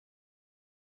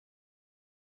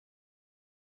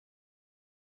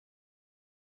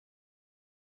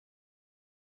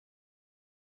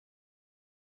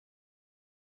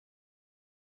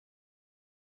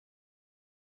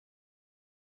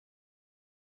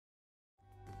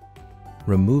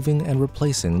Removing and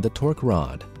replacing the torque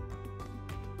rod.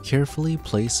 Carefully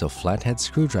place a flathead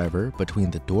screwdriver between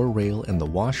the door rail and the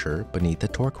washer beneath the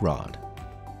torque rod.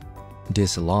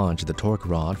 Dislodge the torque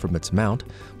rod from its mount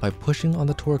by pushing on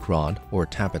the torque rod or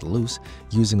tap it loose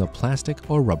using a plastic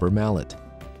or rubber mallet.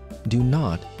 Do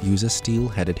not use a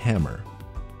steel-headed hammer.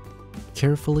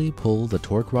 Carefully pull the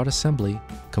torque rod assembly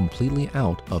completely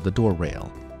out of the door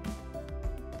rail.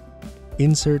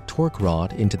 Insert torque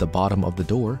rod into the bottom of the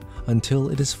door until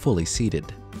it is fully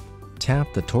seated.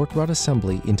 Tap the torque rod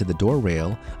assembly into the door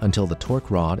rail until the torque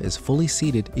rod is fully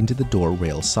seated into the door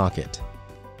rail socket.